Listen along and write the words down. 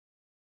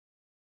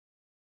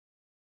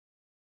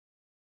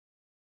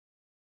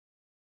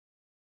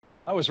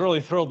I was really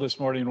thrilled this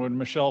morning when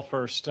Michelle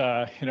first,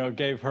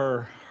 gave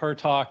her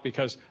talk,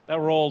 because that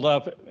rolled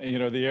up,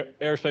 the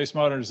Airspace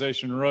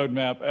Modernization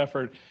Roadmap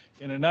effort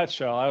in a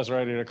nutshell. I was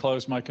ready to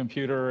close my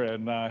computer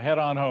and head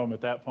on home at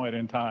that point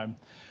in time.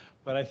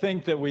 But I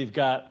think that we've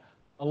got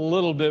a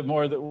little bit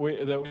more that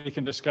we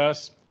can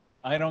discuss.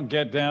 I don't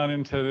get down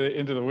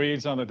into the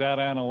weeds on the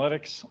data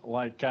analytics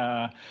like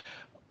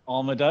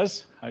Alma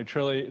does. I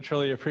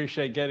truly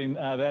appreciate getting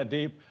that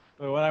deep.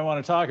 But what I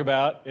want to talk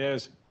about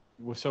is,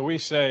 so we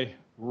say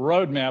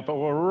roadmap, but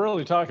what we're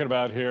really talking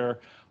about here,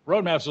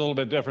 roadmap's a little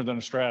bit different than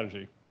a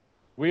strategy.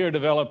 We are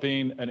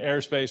developing an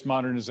airspace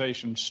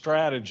modernization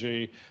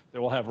strategy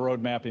that will have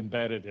roadmap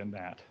embedded in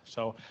that.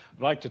 So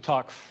I'd like to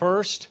talk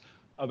first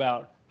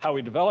about how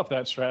we develop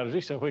that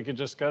strategy. So if we could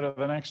just go to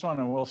the next one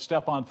and we'll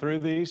step on through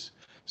these.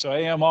 So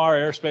AMR,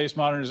 Airspace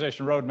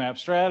Modernization Roadmap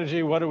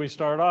Strategy, what do we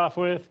start off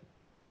with?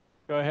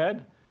 Go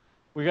ahead.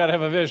 We got to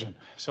have a vision.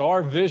 So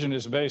our vision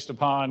is based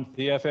upon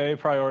the FAA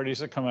priorities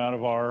that come out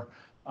of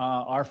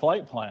our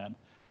flight plan.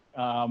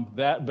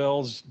 That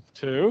builds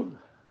to,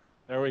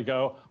 there we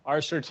go,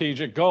 our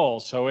strategic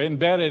goals. So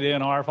embedded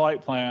in our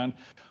flight plan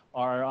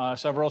are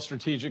several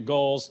strategic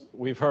goals.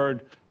 We've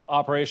heard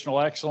operational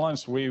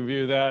excellence. We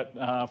view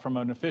that from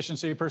an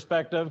efficiency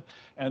perspective.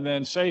 And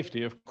then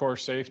safety, of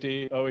course,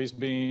 safety always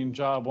being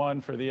job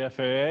one for the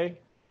FAA.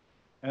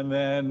 And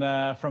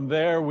then from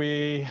there,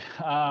 we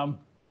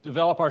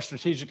develop our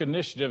strategic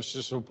initiatives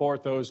to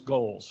support those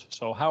goals.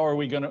 So how are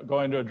we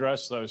going to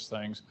address those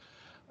things?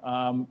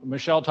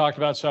 Michelle talked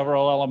about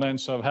several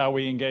elements of how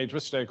we engage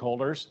with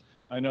stakeholders.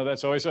 I know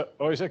that's always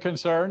a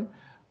concern.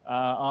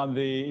 On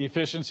the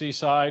efficiency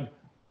side,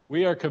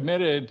 we are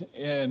committed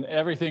in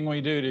everything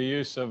we do to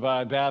use of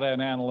data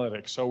and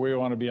analytics. So we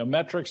want to be a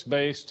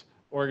metrics-based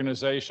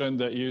organization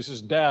that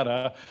uses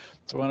data.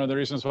 It's one of the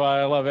reasons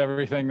why I love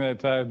everything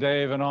that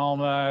Dave and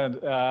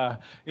Alma,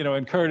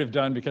 and Kurt have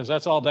done, because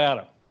that's all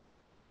data.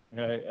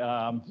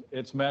 Okay,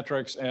 it's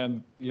metrics,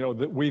 and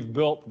that we've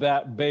built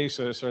that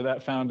basis or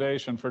that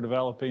foundation for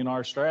developing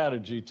our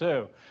strategy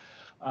too.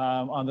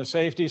 On the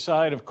safety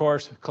side, of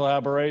course,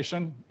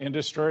 collaboration,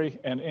 industry,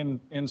 and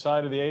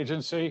inside of the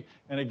agency,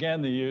 and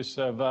again, the use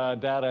of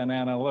data and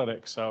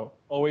analytics. So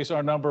always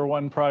our number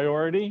one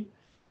priority.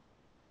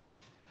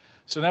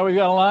 So now we've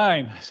got a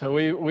line. So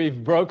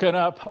we've broken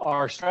up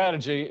our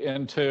strategy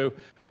into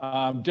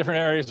different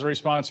areas of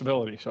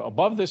responsibility. So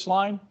above this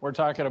line, we're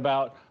talking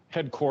about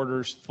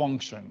headquarters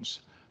functions.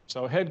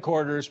 So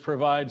headquarters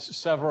provides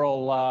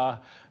several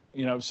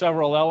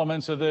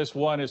elements of this.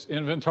 One is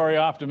inventory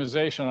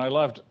optimization. I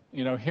loved,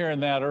 hearing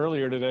that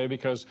earlier today,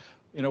 because,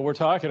 we're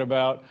talking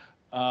about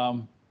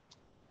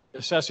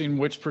assessing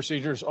which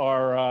procedures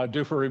are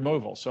due for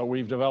removal. So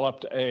we've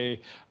developed a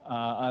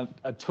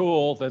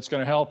tool that's going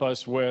to help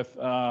us with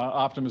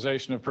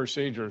optimization of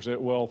procedures.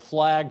 It will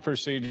flag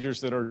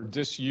procedures that are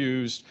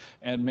disused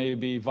and may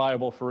be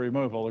viable for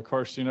removal. Of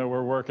course,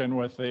 we're working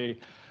with the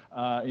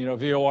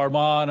VOR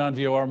Mon on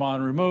VOR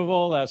Mon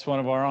removal. That's one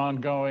of our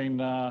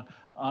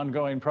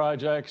ongoing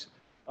projects.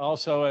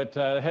 Also at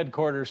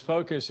headquarters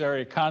focus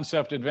area,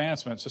 concept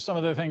advancement. So some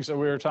of the things that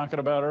we were talking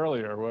about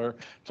earlier, we're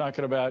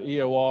talking about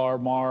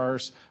EOR,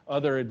 MARS,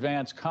 other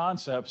advanced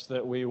concepts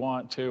that we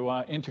want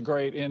to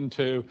integrate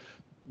into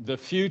the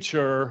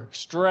future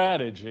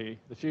strategy,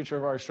 the future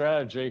of our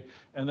strategy.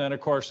 And then,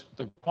 of course,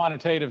 the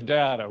quantitative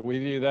data. We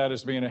view that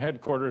as being a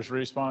headquarters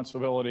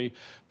responsibility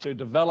to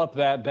develop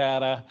that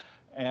data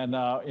and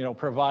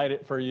provide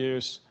it for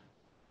use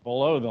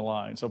below the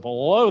line. So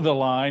below the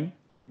line,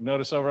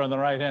 notice over on the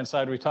right-hand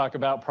side, we talk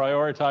about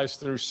prioritize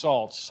through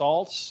SALTs.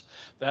 SALTs,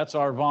 that's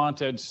our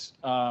vaunted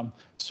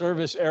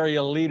service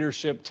area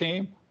leadership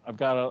team. I've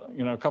got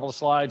a couple of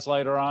slides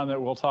later on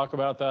that we'll talk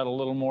about that a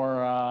little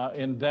more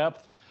in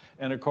depth.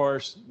 And of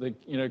course, the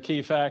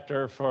key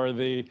factor for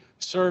the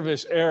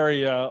service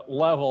area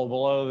level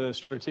below the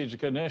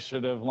strategic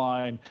initiative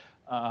line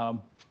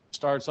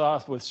starts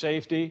off with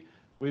safety.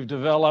 We've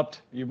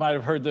developed, you might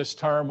have heard this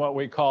term, what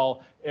we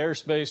call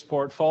airspace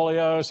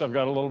portfolios. I've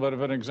got a little bit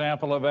of an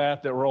example of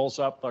that rolls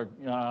up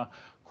the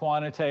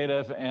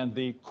quantitative and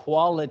the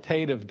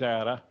qualitative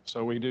data.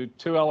 So we do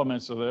two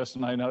elements of this,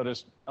 and I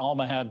noticed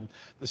Alma had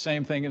the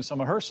same thing in some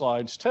of her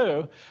slides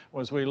too,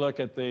 was we look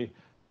at the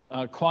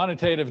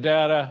quantitative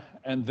data,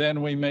 and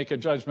then we make a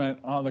judgment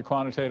on the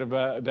quantitative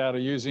data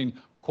using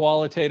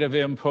qualitative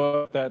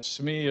input, that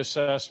SME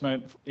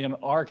assessment. In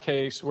our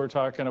case, we're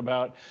talking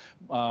about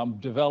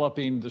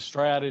developing the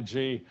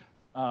strategy,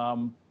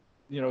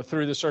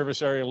 through the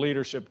service area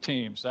leadership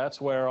teams. That's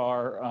where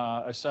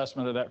our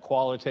assessment of that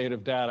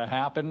qualitative data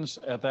happens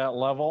at that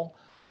level.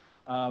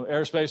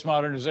 Airspace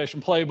modernization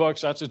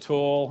playbooks, that's a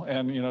tool.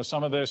 And,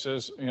 some of this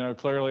is,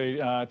 clearly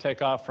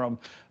take off from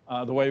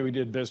the way we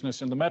did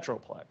business in the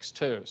Metroplex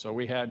too. So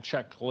we had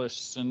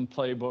checklists and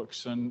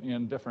playbooks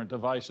and different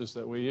devices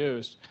that we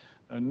used.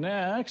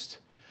 Next,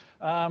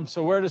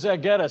 so where does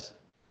that get us?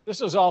 This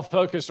is all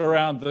focused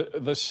around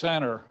the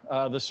center,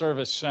 the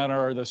service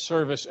center, or the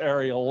service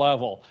area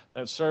level.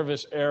 That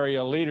service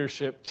area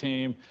leadership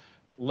team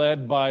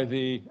led by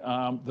the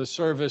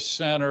service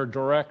center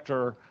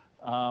director,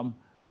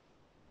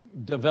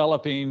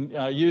 developing,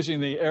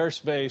 using the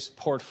airspace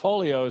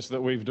portfolios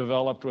that we've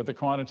developed with the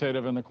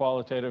quantitative and the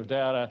qualitative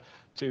data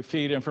to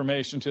feed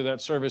information to that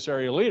service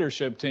area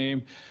leadership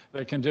team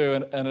that can do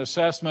an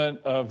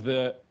assessment of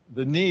the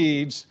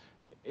needs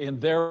in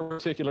their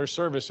particular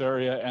service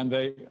area, and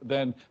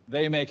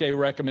they make a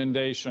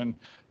recommendation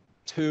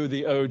to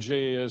the OG,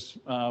 as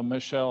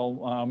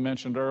Michelle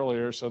mentioned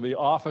earlier. So the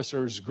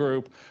officers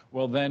group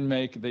will then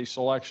make the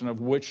selection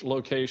of which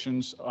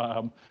locations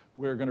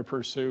we're going to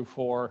pursue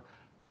for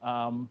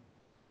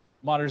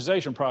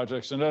modernization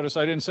projects. And notice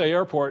I didn't say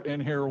airport in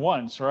here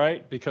once,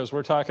 right? Because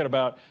we're talking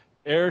about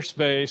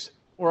airspace.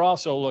 We're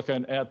also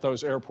looking at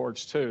those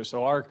airports too.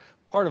 So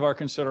part of our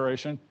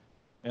consideration,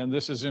 and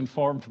this is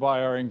informed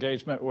by our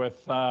engagement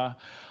with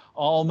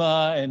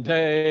Alma and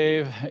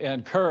Dave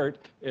and Kurt,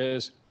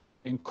 is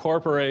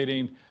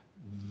incorporating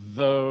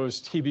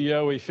those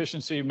TBO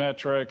efficiency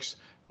metrics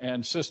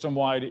and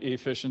system-wide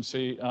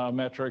efficiency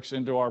metrics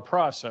into our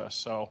process.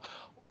 So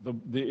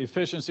the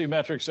efficiency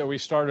metrics that we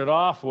started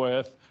off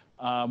with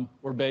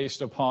were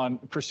based upon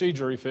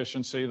procedure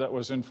efficiency that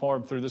was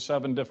informed through the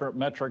 7 different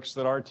metrics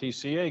that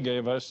RTCA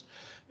gave us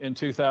in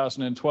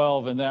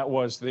 2012, and that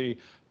was the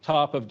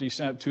top of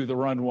descent to the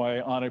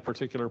runway on a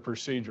particular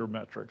procedure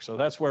metric. So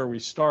that's where we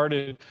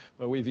started,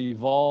 but we've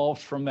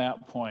evolved from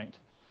that point.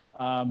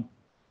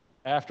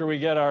 After we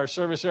get our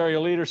service area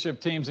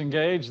leadership teams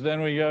engaged,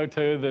 then we go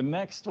to the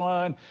next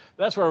one.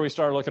 That's where we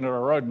start looking at our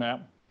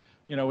roadmap.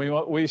 You know,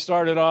 we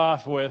started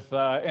off with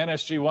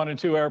NSG 1 and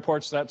 2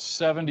 airports. That's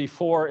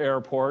 74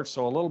 airports,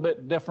 so a little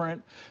bit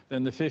different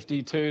than the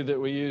 52 that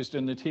we used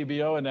in the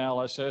TBO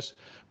analysis.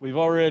 We've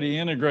already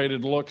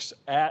integrated looks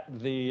at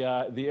the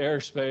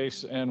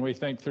airspace, and we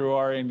think through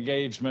our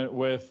engagement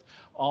with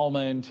Alma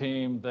and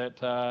team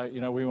that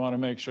you know, we want to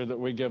make sure that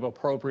we give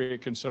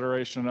appropriate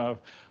consideration of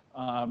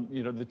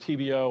you know, the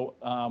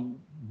TBO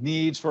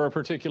needs for a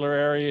particular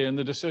area in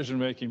the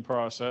decision-making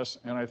process,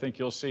 and I think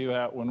you'll see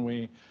that when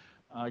we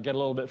get a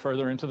little bit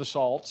further into the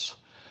salts.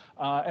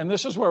 And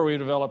this is where we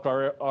developed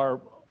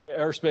our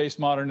airspace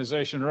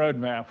modernization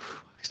roadmap.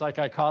 It's like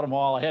I caught them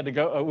all. I had to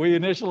go. We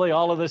initially,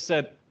 all of this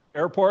said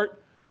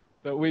airport,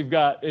 but we've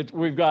got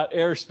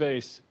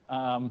airspace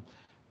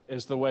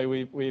is the way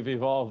we've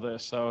evolved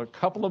this. So a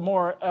couple of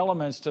more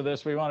elements to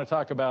this. We want to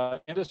talk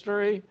about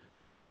industry.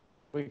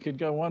 We could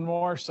go one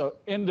more. So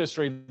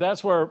industry,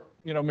 that's where,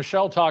 you know,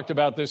 Michelle talked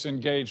about this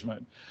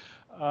engagement.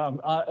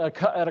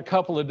 At a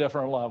couple of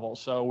different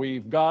levels. So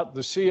we've got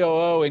the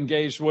COO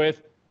engaged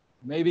with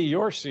maybe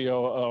your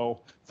COO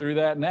through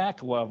that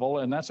NAC level,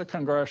 and that's a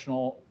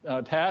congressional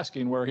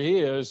tasking where he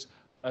is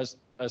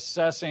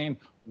assessing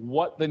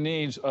what the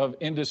needs of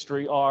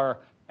industry are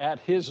at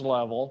his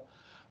level.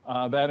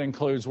 That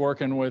includes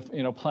working with,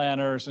 you know,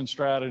 planners and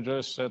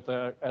strategists at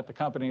the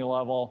company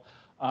level.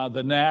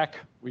 The NAC,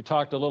 we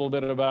talked a little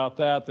bit about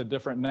that, the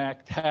different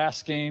NAC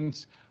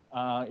taskings.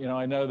 You know,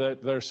 I know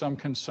that there's some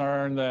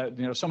concern that,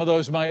 you know, some of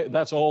those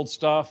that's old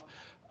stuff.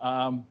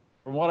 From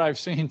what I've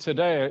seen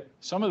today,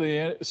 some of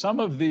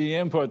the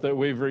input that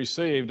we've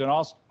received, and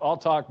I'll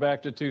talk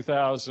back to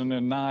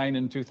 2009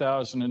 and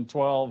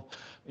 2012,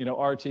 you know,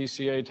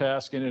 RTCA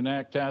tasking and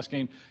NAC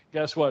tasking.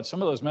 Guess what?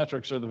 Some of those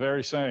metrics are the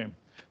very same.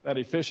 That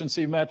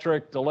efficiency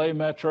metric, delay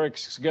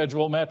metrics,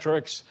 schedule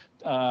metrics,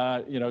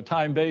 you know,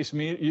 time-based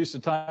use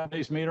of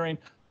time-based metering.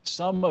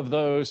 Some of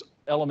those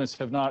elements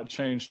have not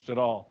changed at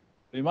all.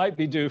 They might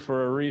be due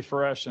for a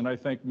refresh, and I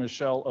think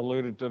Michelle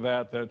alluded to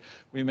that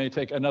we may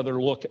take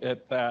another look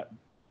at that,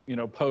 you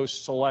know,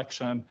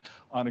 post-selection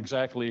on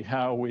exactly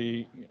how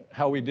we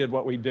did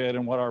what we did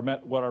and what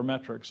our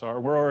metrics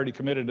are. We're already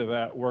committed to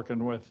that,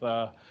 working with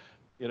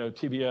you know,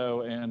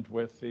 TBO and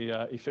with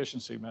the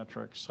efficiency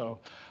metrics. So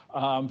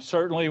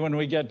certainly when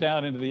we get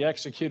down into the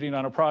executing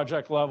on a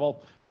project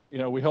level, you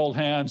know, we hold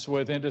hands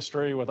with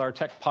industry, with our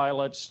tech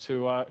pilots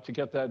to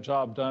get that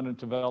job done and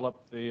develop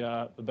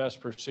the best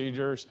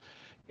procedures.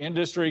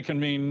 Industry can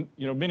mean,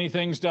 you know, many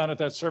things done at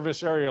that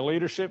service area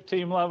leadership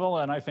team level,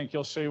 and I think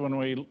you'll see when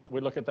we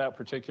look at that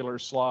particular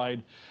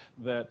slide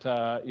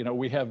that you know,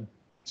 we have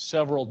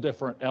several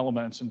different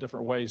elements and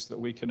different ways that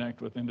we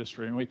connect with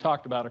industry, and we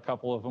talked about a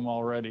couple of them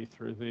already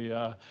through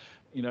the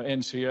you know,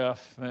 NCF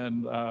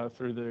and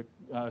through the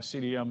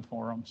CDM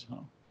forums.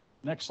 So,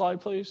 next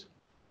slide, please.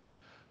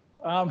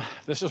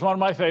 This is one of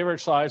my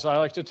favorite slides. I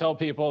like to tell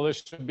people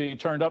this should be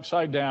turned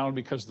upside down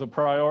because the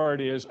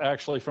priority is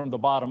actually from the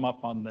bottom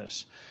up on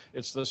this.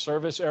 It's the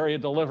service area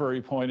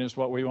delivery point is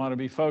what we want to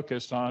be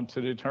focused on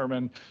to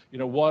determine, you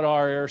know, what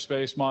our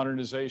airspace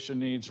modernization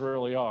needs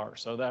really are.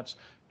 So that's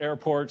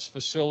airports,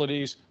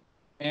 facilities,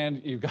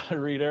 and you've got to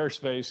read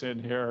airspace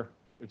in here,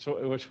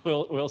 which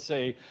we'll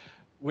see.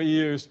 We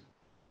use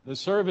the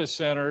service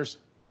centers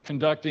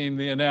conducting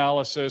the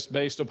analysis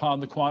based upon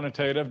the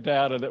quantitative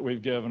data that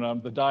we've given them,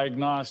 the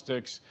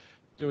diagnostics,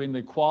 doing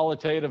the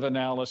qualitative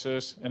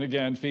analysis, and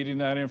again, feeding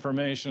that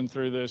information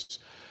through this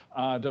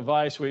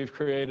device we've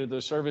created, the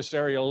service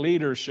area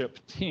leadership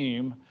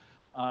team,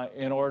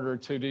 in order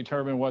to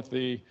determine what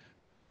the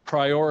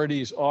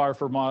priorities are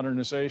for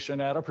modernization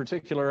at a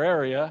particular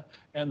area,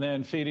 and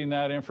then feeding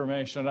that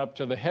information up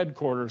to the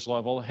headquarters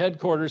level.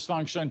 Headquarters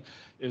function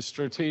is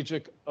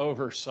strategic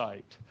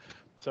oversight.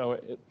 So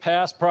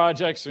past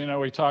projects,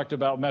 we talked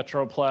about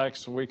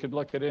Metroplex. We could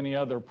look at any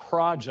other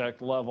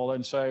project level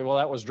and say, well,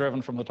 that was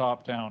driven from the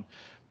top down.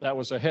 That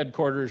was a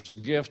headquarters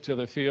gift to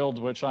the field,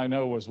 which I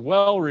know was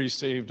well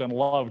received and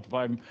loved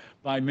by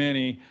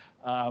many.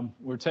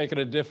 We're taking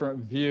a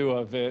different view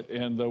of it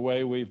in the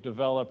way we've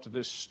developed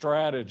this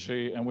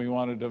strategy, and we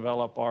want to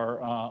develop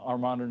our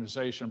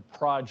modernization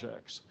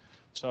projects.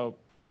 So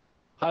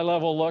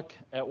high-level look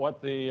at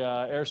what the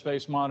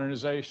airspace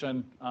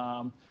modernization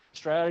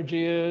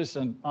strategy is,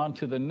 and on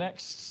to the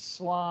next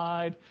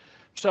slide.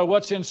 So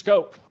what's in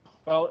scope?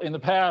 Well, in the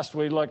past,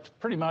 we looked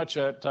pretty much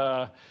at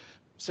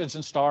SIDS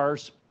and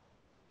STARS.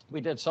 We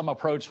did some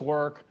approach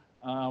work.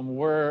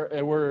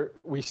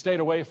 We stayed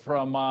away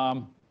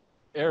from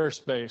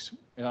airspace,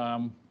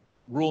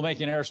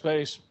 rulemaking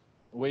airspace.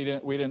 We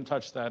didn't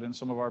touch that in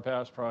some of our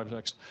past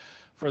projects.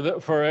 For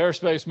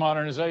airspace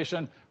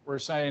modernization, we're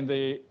saying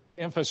the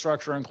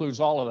infrastructure includes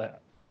all of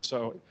that.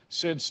 So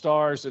SIDS,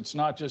 STARS, it's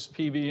not just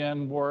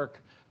PBN work.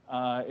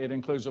 It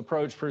includes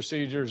approach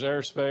procedures,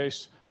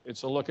 airspace.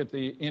 It's a look at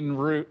the en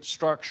route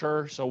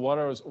structure. So what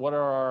are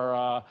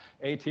our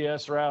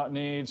ATS route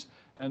needs?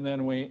 And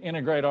then we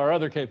integrate our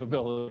other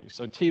capabilities.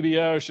 So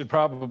TBO should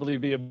probably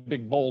be a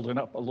big bold and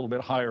up a little bit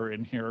higher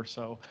in here.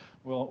 So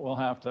we'll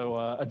have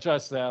to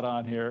adjust that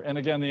on here. And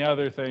again, the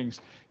other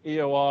things,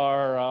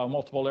 EOR,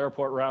 multiple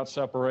airport route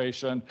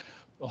separation,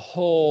 the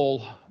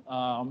whole,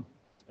 I'll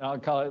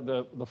call it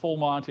the full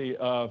Monty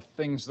of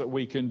things that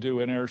we can do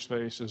in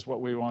airspace is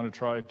what we want to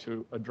try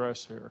to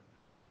address here.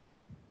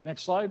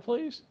 Next slide,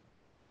 please.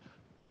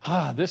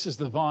 This is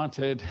the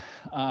vaunted,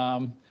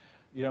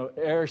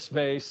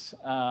 airspace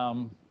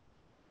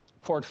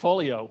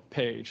portfolio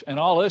page. And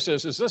all this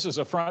is this is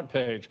a front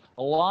page.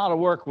 A lot of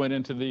work went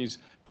into these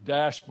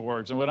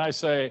dashboards. And when I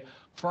say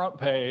front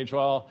page,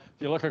 well,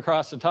 if you look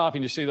across the top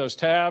and you see those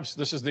tabs,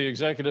 this is the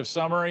executive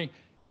summary.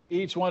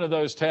 Each one of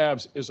those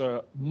tabs is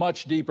a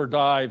much deeper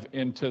dive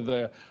into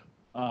the,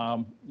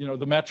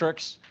 the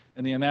metrics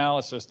and the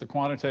analysis, the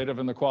quantitative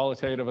and the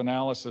qualitative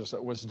analysis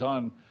that was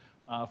done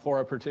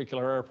for a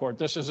particular airport.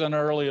 This is an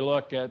early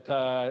look at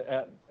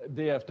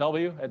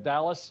DFW, at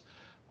Dallas.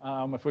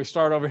 If we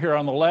start over here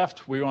on the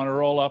left, we want to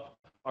roll up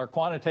our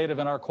quantitative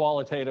and our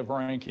qualitative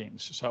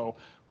rankings. So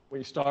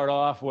we start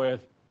off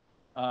with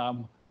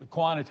the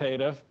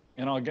quantitative,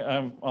 and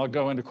I'll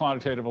go into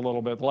quantitative a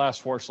little bit. The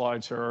last 4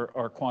 slides here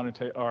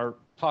are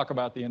talk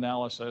about the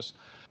analysis.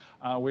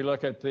 We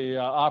look at the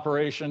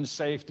operations,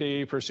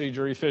 safety,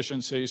 procedure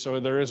efficiency.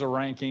 So there is a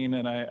ranking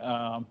and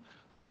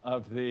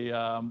of the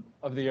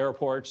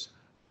airports.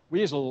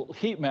 We use a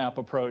heat map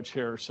approach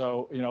here.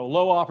 So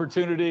low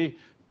opportunity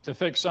to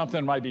fix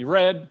something might be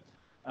red.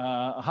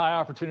 A high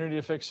opportunity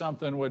to fix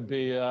something would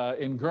be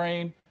in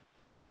green.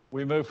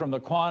 We move from the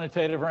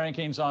quantitative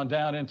rankings on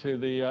down into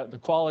the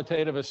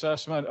qualitative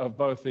assessment of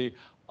both the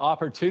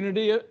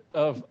opportunity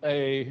of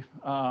a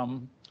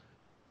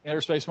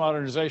airspace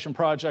modernization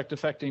project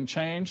affecting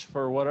change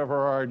for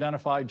whatever our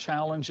identified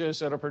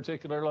challenges at a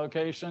particular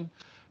location,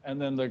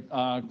 and then the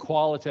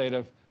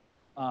qualitative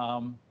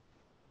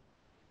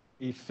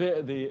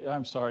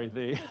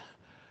the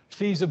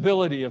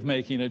feasibility of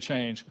making a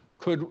change.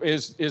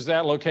 Is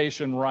that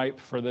location ripe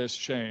for this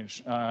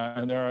change?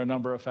 And there are a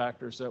number of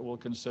factors that we'll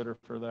consider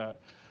for that.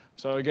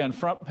 So again,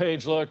 front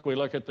page look, we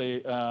look at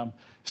the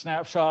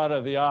snapshot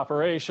of the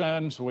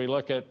operations, we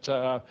look at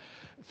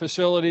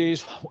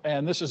facilities,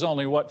 and this is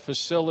only what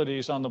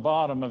facilities on the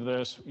bottom of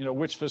this,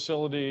 which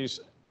facilities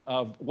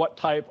of what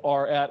type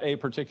are at a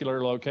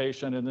particular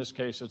location. In this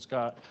case, it's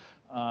got,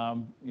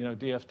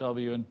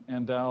 DFW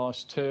and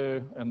Dallas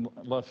too, and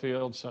left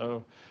field.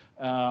 So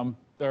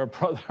there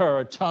are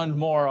a ton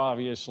more,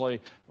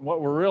 obviously.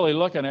 What we're really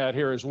looking at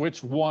here is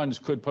which ones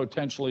could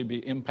potentially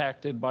be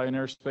impacted by an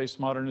airspace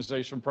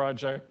modernization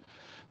project.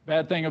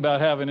 Bad thing about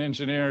having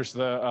engineers,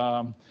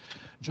 John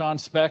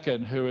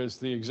Specken, who is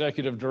the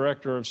executive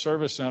director of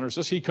service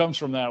centers, he comes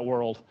from that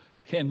world.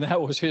 And that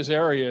was his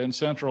area in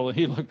Central. And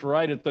he looked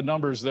right at the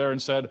numbers there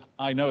and said,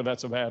 I know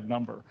that's a bad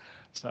number.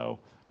 So,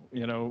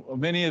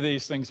 many of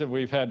these things that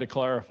we've had to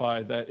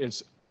clarify that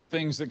it's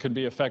things that could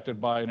be affected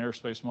by an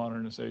airspace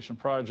modernization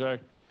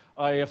project.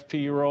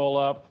 IFP roll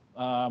up,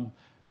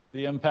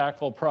 the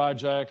impactful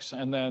projects,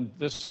 and then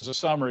this is a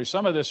summary.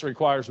 Some of this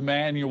requires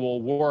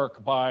manual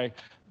work by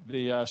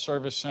the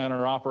service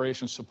center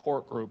operations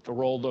support group to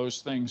roll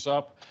those things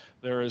up.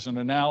 There is an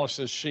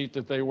analysis sheet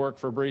that they work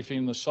for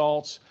briefing the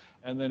SALTs.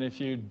 And then if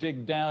you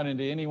dig down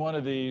into any one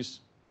of these,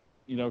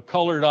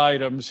 colored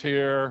items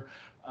here,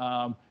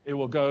 it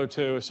will go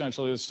to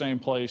essentially the same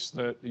place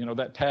that,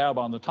 that tab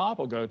on the top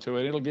will go to,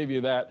 and it'll give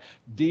you that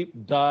deep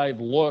dive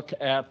look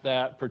at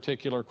that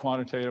particular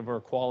quantitative or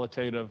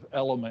qualitative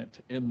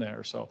element in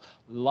there. So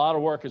a lot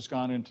of work has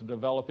gone into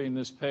developing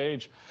this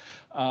page.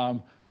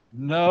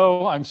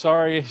 No, I'm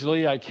sorry,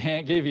 Lee, I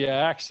can't give you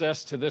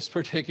access to this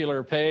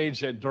particular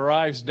page. It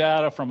derives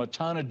data from a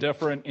ton of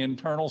different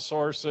internal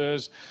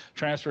sources,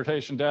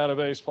 transportation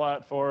database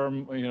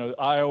platform,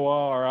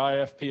 Iowa, our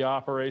IFP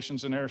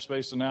operations and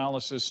airspace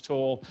analysis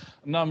tool,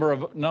 a number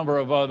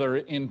of other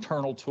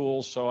internal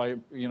tools. So I,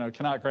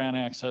 cannot grant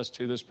access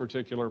to this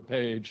particular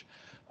page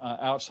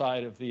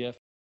outside of the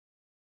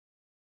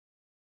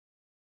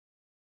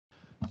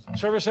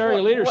service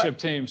area leadership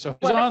team. So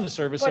who's on the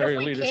service area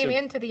leadership? What if we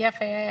came into the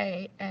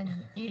FAA and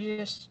you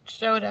just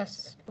showed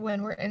us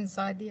when we're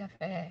inside the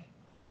FAA?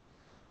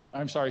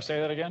 I'm sorry, say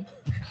that again?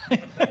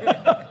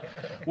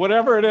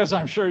 Whatever it is,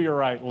 I'm sure you're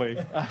right, Lee.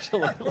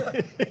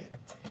 Absolutely.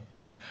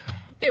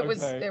 It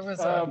was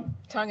a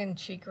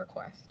tongue-in-cheek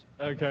request.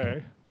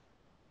 Okay.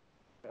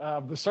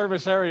 The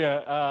service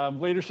area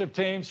leadership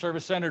team,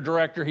 service center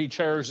director, he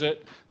chairs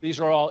it. These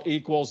are all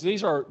equals.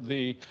 These are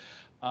the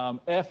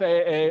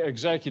FAA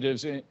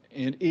executives in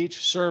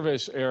each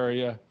service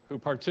area who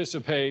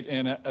participate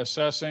in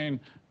assessing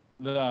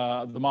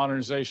the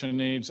modernization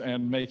needs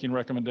and making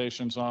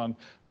recommendations on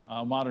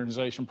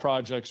modernization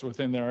projects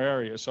within their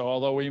area. So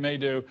although we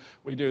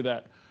do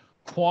that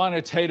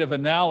quantitative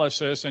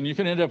analysis, and you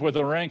can end up with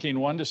a ranking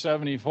 1 to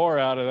 74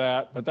 out of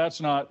that, but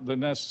that's not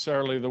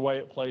necessarily the way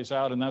it plays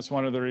out, and that's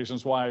one of the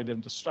reasons why I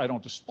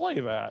don't display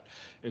that,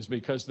 is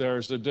because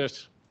there's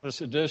this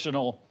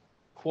additional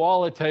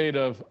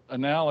qualitative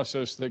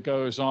analysis that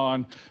goes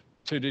on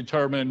to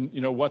determine,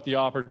 what the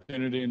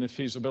opportunity and the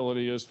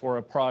feasibility is for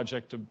a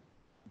project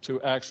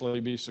to actually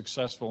be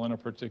successful in a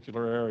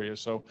particular area.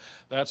 So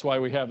that's why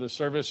we have the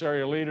service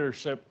area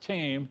leadership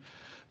team.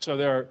 So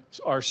there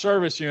are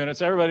service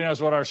units. Everybody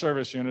knows what our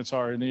service units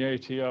are in the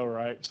ATO,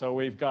 right? So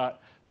we've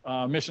got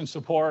mission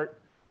support.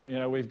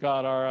 We've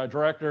got our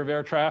director of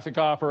air traffic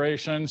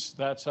operations.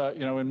 That's,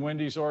 in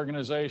Wendy's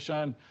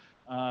organization.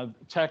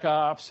 Tech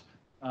ops.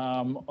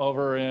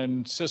 Over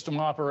in system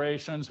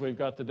operations, we've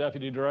got the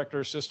deputy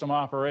director of system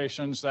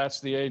operations. That's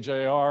the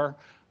AJR,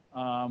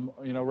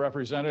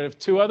 representative.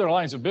 2 other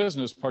lines of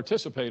business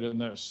participate in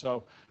this.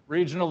 So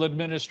regional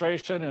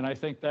administration, and I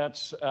think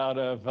that's out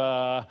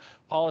of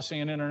policy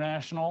and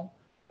international.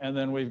 And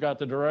then we've got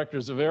the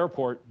directors of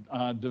airport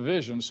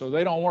division. So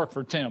they don't work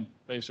for Tim,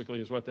 basically,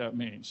 is what that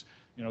means.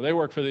 They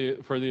work for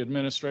the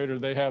administrator.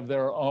 They have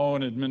their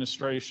own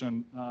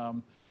administration.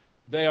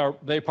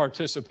 They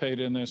participate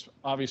in this.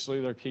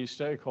 Obviously, they're key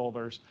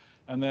stakeholders.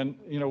 And then,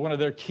 one of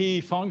their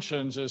key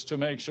functions is to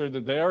make sure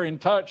that they are in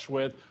touch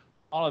with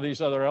all of these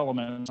other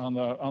elements on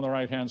the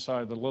right-hand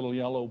side, the little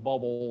yellow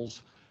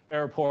bubbles,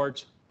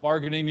 airports,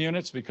 bargaining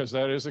units, because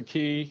that is a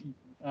key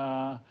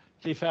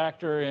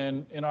factor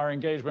in our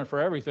engagement for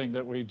everything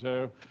that we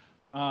do.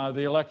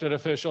 The elected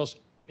officials,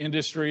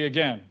 industry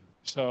again.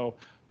 So,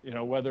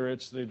 whether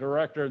it's the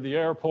director of the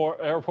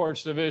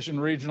airports division,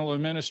 regional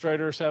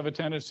administrators have a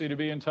tendency to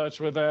be in touch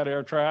with that,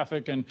 air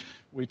traffic, and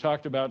we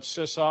talked about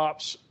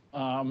SysOps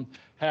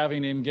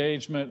having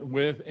engagement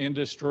with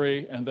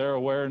industry and their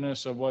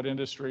awareness of what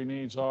industry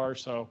needs are.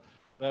 So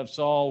that's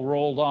all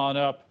rolled on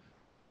up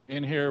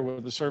in here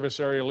with the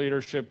service area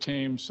leadership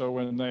team. So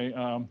when they,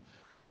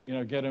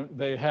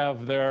 they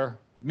have their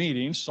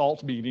meetings,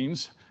 SALT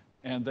meetings,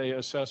 and they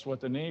assess what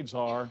the needs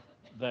are,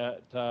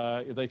 that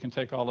they can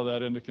take all of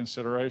that into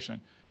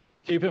consideration.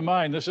 Keep in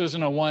mind, this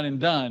isn't a one and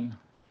done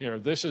here.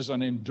 This is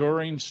an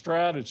enduring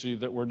strategy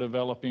that we're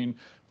developing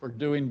for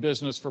doing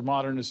business for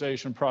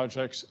modernization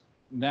projects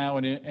now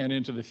and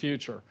into the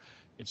future.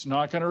 It's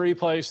not going to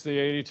replace the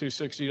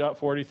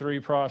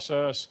 8260.43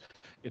 process.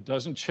 It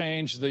doesn't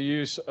change the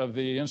use of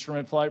the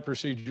instrument flight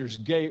procedures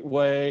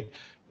gateway,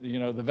 the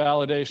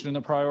validation and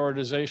the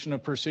prioritization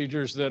of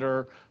procedures that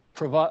are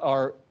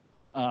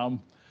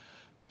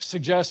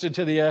suggested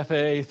to the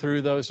FAA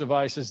through those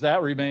devices.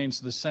 That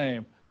remains the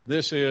same.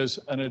 This is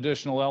an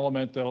additional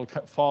element that'll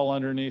fall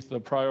underneath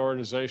the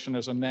prioritization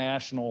as a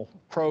national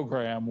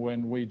program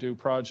when we do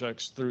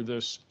projects through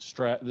this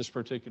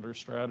particular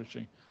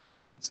strategy.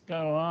 Let's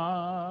go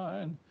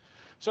on.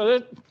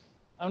 So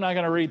I'm not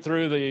going to read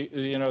through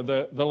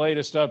the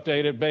latest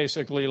update. It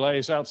basically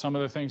lays out some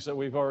of the things that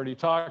we've already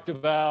talked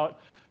about.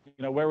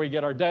 Where we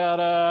get our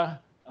data.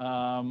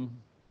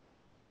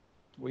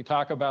 We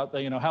talk about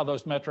how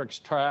those metrics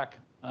track,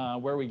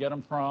 where we get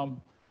them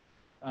from.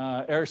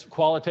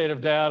 Qualitative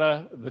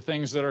data, the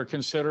things that are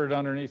considered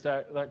underneath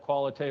that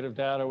qualitative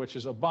data, which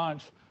is a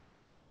bunch.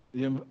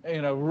 One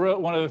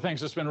of the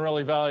things that's been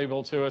really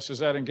valuable to us is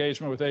that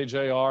engagement with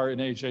AJR and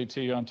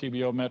AJT on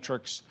TBO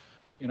metrics,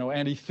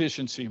 and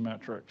efficiency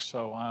metrics.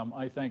 So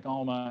I thank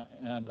Alma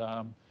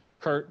and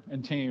Kurt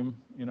and team,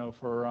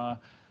 for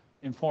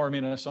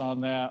informing us on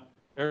that.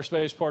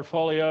 Airspace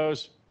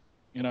portfolios,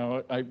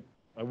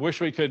 I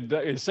wish we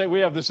could say we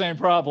have the same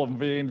problem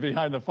being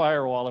behind the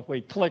firewall. If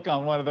we click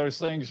on one of those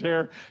things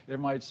here, it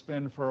might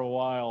spin for a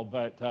while,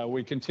 but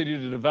we continue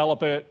to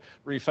develop it,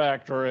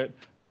 refactor it,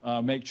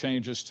 make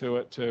changes to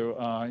it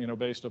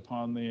based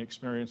upon the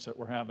experience that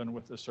we're having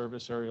with the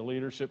service area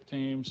leadership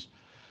teams.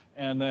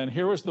 And then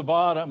here was the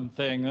bottom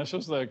thing. This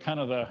is the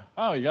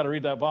you got to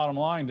read that bottom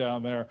line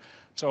down there.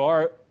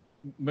 So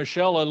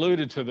Michelle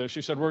alluded to this.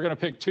 She said, we're going to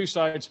pick 2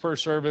 sites per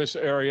service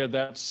area.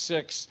 That's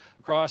 6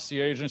 across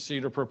the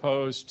agency to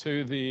propose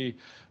to the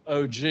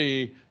OG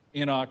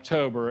in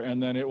October.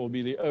 And then it will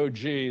be the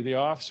OG, the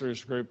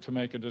officers group, to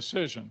make a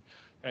decision.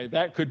 Okay,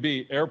 that could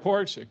be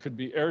airports. It could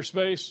be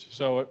airspace.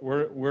 So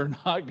we're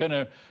not going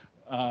to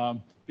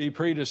be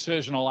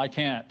pre-decisional. I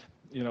can't,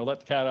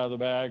 let the cat out of the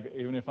bag,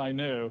 even if I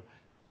knew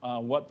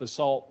what the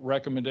SALT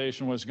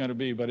recommendation was going to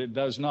be. But it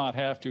does not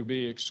have to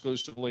be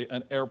exclusively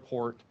an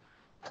airport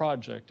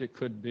project. It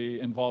could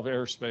involve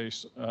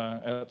airspace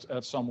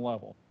at some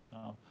level.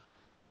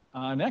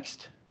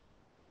 Next.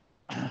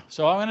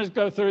 So I'm going to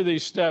go through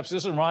these steps.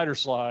 This is writer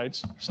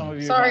slides. Some of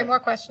you. Sorry, more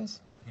questions.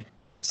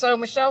 So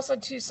Michelle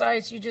said 2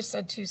 sites. You just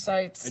said 2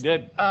 sites. I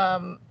did.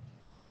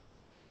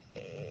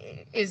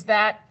 Is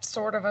that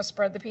sort of a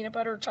spread the peanut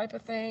butter type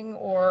of thing,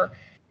 or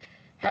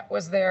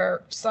was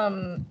there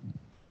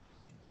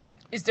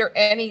is there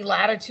any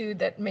latitude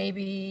that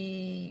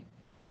maybe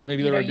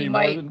there would be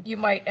more than... you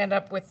might end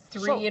up with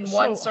 3 in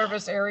one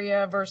service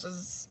area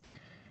versus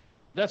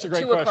that's a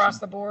great 2 question. Across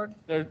the board?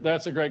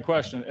 That's a great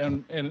question.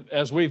 And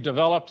as we've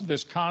developed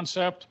this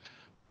concept,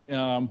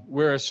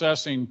 we're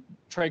assessing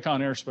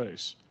TRACON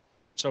airspace.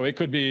 So it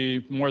could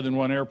be more than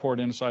 1 airport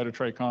inside of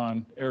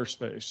TRACON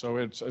airspace. So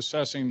it's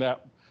assessing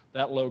that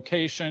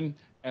location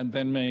and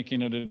then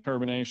making a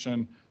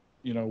determination,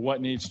 what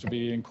needs to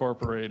be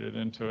incorporated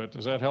into it.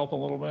 Does that help a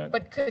little bit?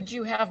 But could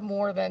you have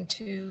more than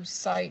 2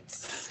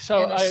 sites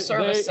in a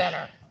service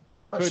center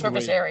or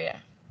service area?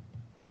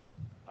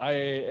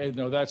 I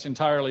know that's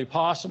entirely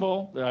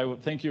possible. I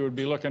would think you would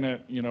be looking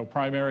at,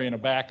 primary and a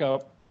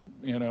backup,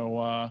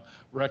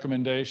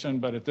 recommendation.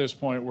 But at this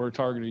point, we're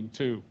targeting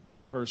 2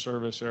 per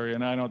service area.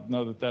 And I don't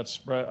know that that's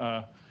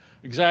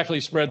exactly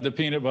spread the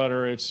peanut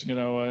butter. It's,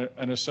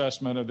 an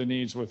assessment of the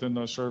needs within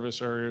those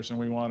service areas. And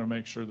we want to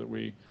make sure that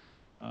we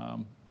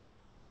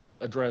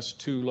address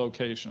 2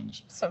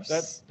 locations. So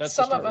that's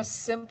some of us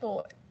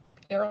simple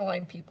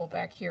airline people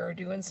back here are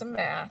doing some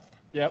math.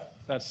 Yep,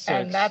 that's 6.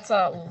 And that's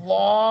a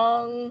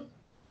long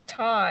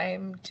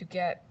time to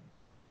get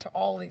to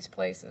all these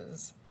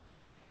places.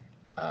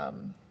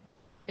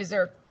 Is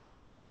there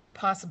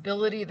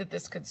possibility that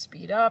this could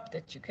speed up,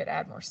 that you could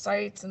add more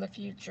sites in the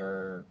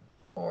future,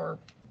 or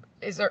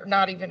is there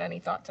not even any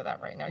thought to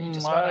that right now? You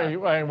just I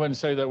wouldn't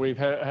say that we've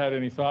had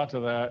any thought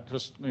to that.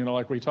 Just,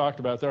 like we talked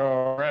about, there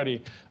are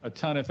already a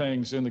ton of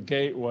things in the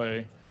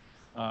gateway,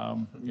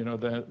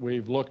 that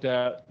we've looked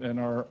at and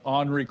are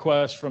on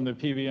request from the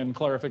PBN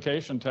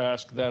clarification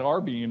task that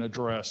are being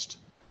addressed.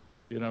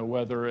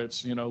 Whether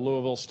it's,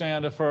 Louisville,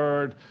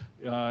 Standiford,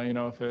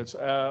 if it's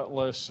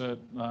Atlas,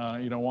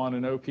 want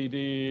an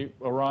OPD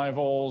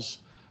arrivals,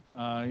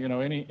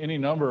 any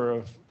number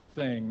of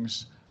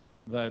things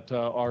that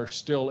are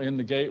still in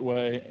the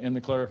gateway in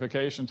the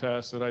clarification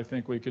task that I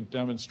think we could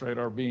demonstrate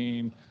are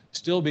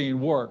still being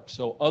worked.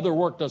 So other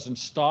work doesn't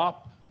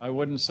stop. I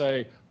wouldn't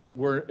say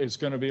it's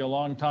going to be a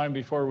long time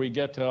before we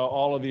get to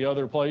all of the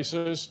other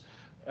places.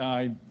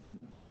 I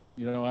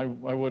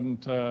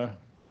wouldn't,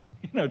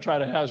 try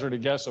to hazard a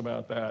guess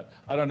about that.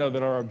 I don't know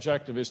that our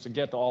objective is to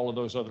get to all of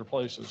those other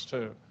places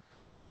too.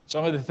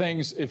 Some of the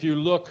things, if you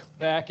look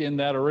back in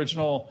that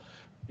original,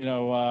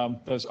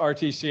 those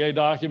RTCA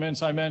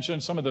documents I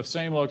mentioned, some of the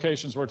same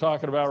locations we're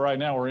talking about right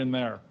now are in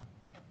there.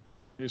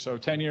 So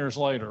 10 years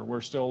later,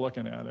 we're still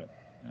looking at it.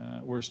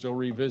 We're still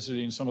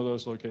revisiting some of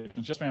those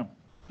locations. Yes, ma'am.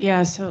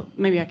 Yeah, so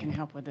maybe I can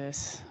help with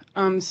this.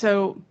 As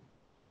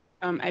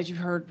you've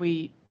heard,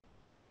 we're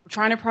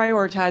trying to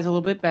prioritize a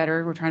little bit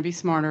better. We're trying to be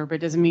smarter, but it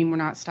doesn't mean we're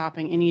not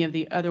stopping any of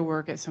the other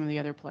work at some of the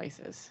other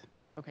places,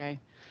 okay?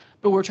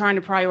 But we're trying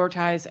to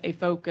prioritize a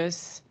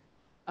focus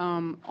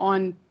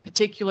on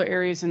particular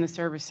areas in the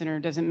service center.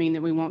 Doesn't mean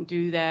that we won't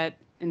do that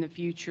in the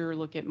future,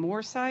 look at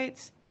more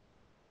sites.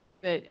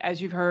 But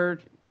as you've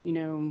heard,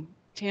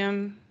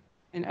 Tim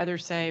and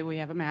others say we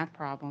have a math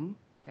problem,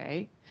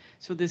 okay?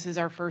 So this is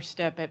our first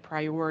step at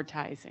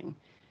prioritizing.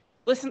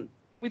 Listen,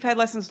 we've had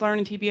lessons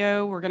learned in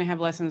TBO. We're going to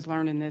have lessons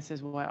learned in this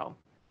as well.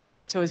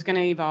 So it's going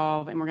to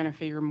evolve, and we're going to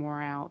figure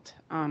more out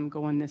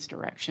going this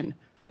direction.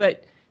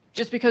 But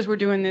just because we're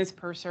doing this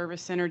per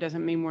service center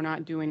doesn't mean we're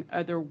not doing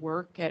other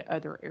work at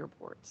other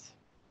airports.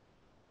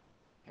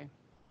 Okay.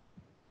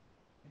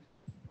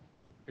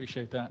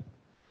 Appreciate that.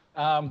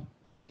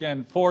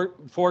 Again,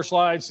 four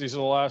slides. These are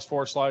the last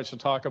 4 slides to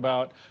talk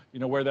about,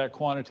 where that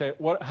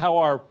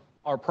how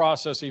our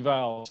process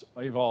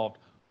evolved.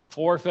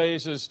 4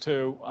 phases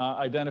to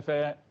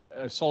identify,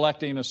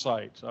 selecting a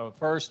site. So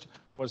first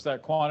was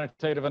that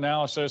quantitative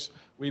analysis.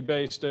 We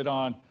based it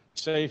on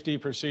safety,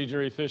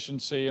 procedure,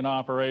 efficiency, and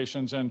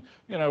operations. And,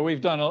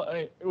 we've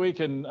done, we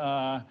can,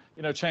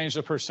 change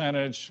the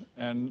percentage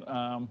and,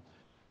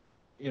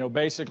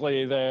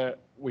 basically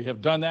we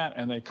have done that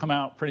and they come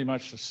out pretty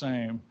much the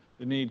same.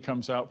 The need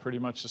comes out pretty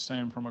much the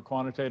same from a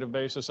quantitative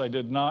basis. I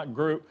did not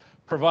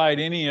provide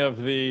any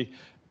of the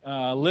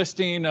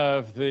listing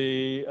of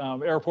the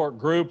airport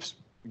groups.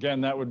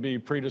 Again, that would be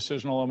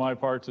pre-decisional on my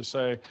part to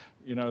say,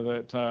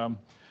 that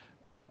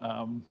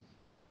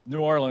New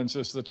Orleans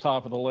is the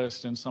top of the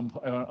list in some,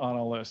 on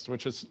a list,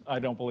 which is, I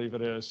don't believe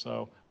it is.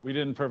 So we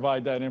didn't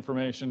provide that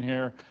information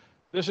here.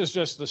 This is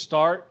just the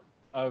start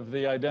of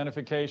the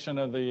identification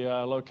of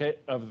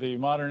the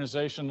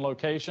modernization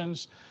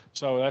locations.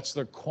 So that's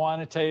the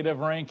quantitative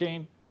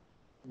ranking.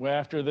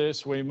 After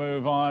this, we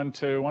move on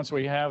to, once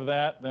we have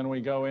that, then we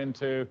go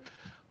into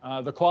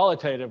the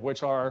qualitative,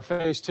 which are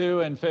phase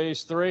 2 and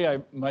phase 3. I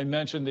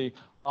mentioned the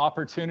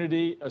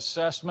opportunity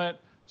assessment.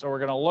 So we're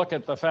going to look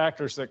at the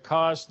factors that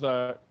cause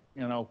the,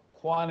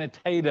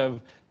 quantitative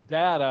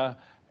data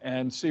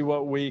and see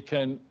what we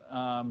can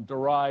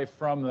derive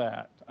from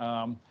that.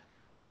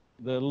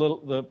 The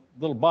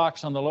little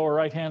box on the lower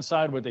right-hand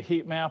side with the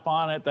heat map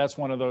on it, that's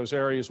one of those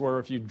areas where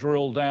if you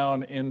drill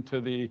down into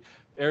the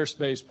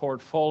airspace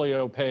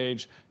portfolio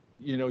page,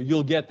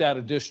 you'll get that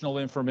additional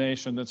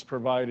information that's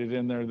provided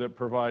in there that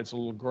provides a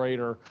little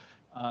greater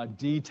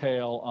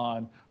detail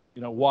on,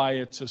 why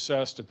it's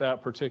assessed at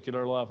that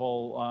particular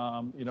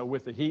level,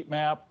 with the heat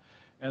map.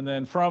 And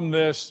then from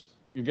this,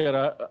 you get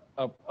a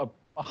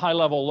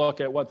high-level look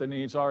at what the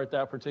needs are at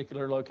that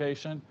particular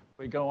location.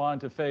 We go on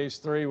to phase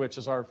 3, which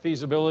is our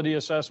feasibility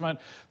assessment.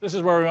 This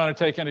is where we want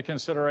to take into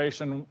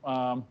consideration,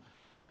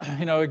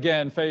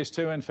 again, phase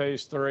 2 and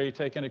phase 3,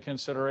 take into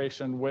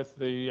consideration with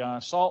the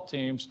SALT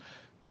teams.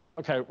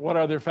 Okay, what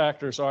other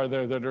factors are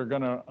there that are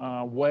going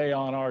to weigh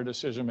on our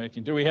decision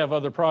making? Do we have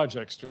other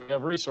projects? Do we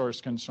have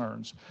resource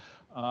concerns?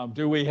 Are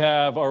we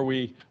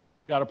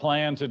got a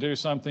plan to do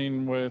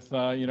something with,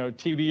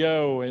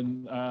 TBO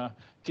and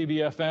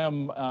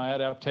TBFM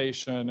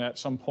adaptation at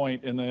some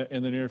point in the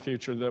near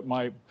future that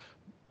might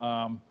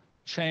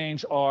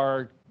change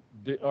our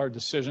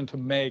decision to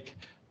make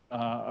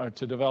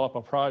to develop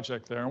a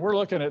project there? And we're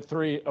looking at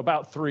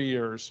about 3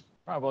 years,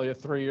 probably a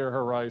 3-year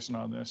horizon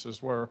on this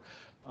is where,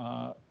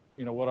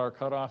 what our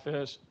cutoff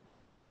is.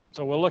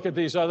 So we'll look at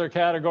these other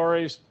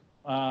categories.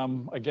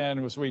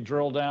 Again, as we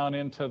drill down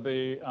into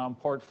the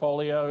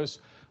portfolios,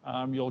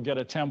 you'll get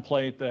a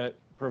template that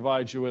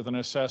provides you with an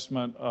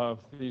assessment of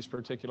these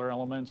particular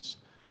elements.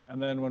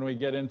 And then when we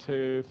get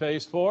into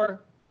phase 4,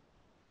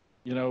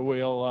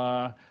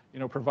 we'll,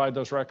 provide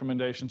those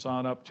recommendations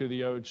on up to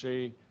the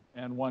OG.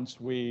 And once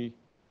we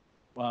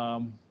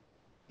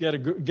get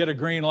a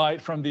green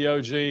light from the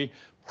OG,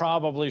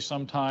 probably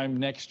sometime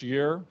next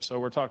year, so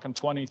we're talking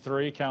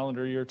 23,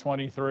 calendar year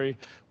 23,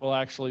 we'll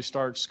actually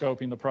start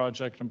scoping the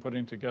project and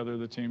putting together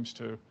the teams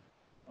to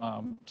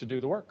do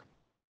the work.